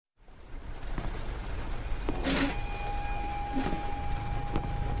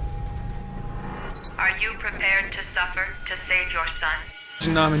you prepared to suffer to save your son?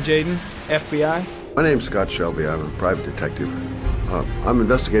 Norman Jayden, FBI. My name's Scott Shelby. I'm a private detective. I'm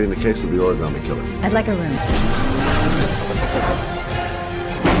investigating the case of the OgamO killer. I'd like a room.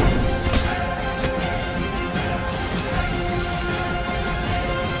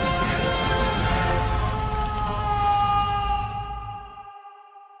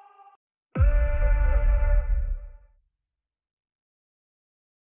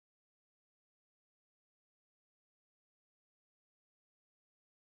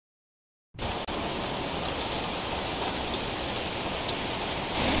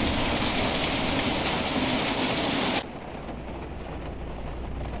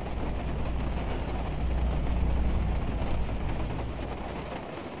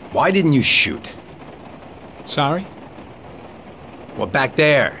 Why didn't you shoot? Sorry? Well, back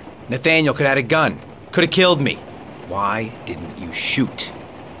there. Nathaniel could have had a gun. Could have killed me. Why didn't you shoot?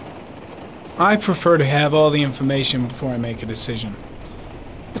 I prefer to have all the information before I make a decision.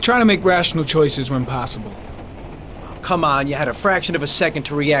 I try to make rational choices when possible. Oh, come on, you had a fraction of a second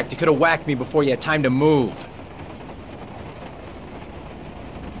to react. You could have whacked me before you had time to move.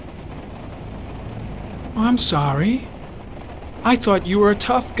 I'm sorry. I thought you were a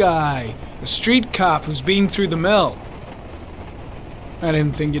tough guy, a street cop who's been through the mill. I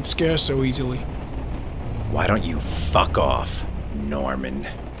didn't think you'd scare so easily. Why don't you fuck off, Norman?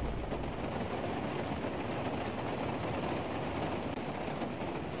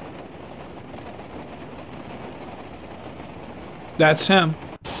 That's him.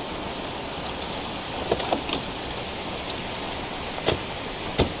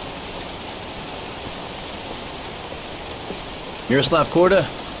 Miroslav Korda?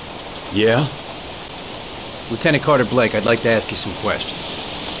 Yeah? Lieutenant Carter Blake, I'd like to ask you some questions.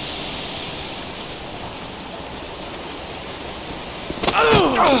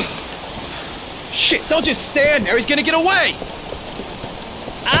 Shit, don't just stand there, he's gonna get away!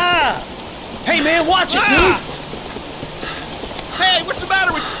 Ah! Hey man, watch it, dude! Hey, what's the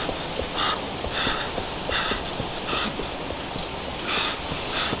matter with...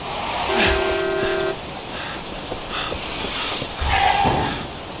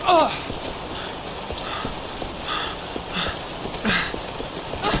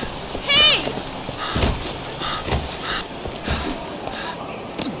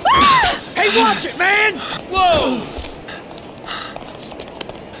 Hey, watch it, man! Whoa!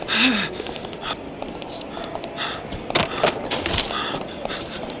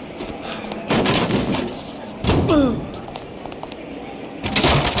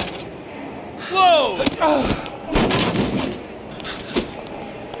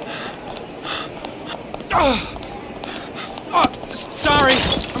 Sorry.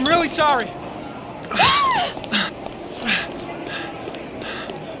 I'm really sorry.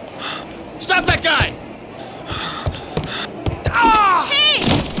 Stop that guy! Hey!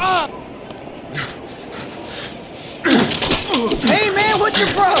 Hey man, what's your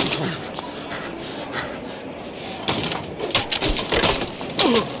problem?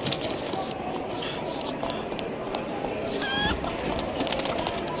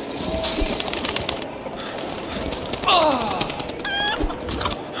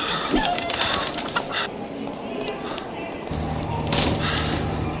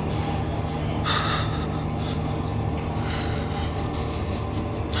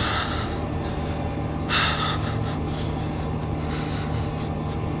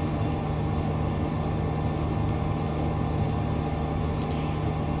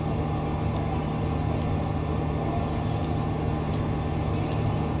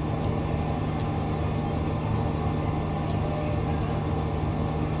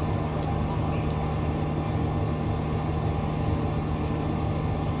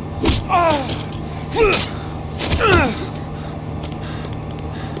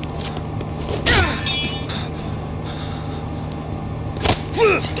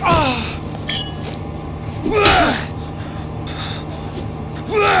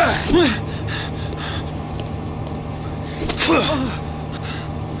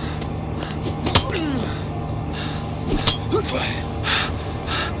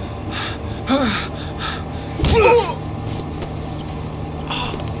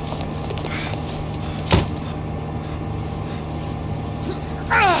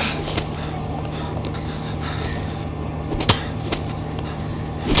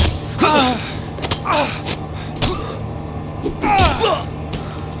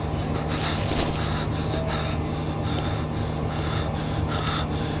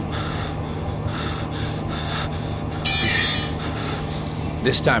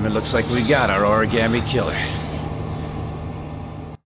 This time it looks like we got our origami killer.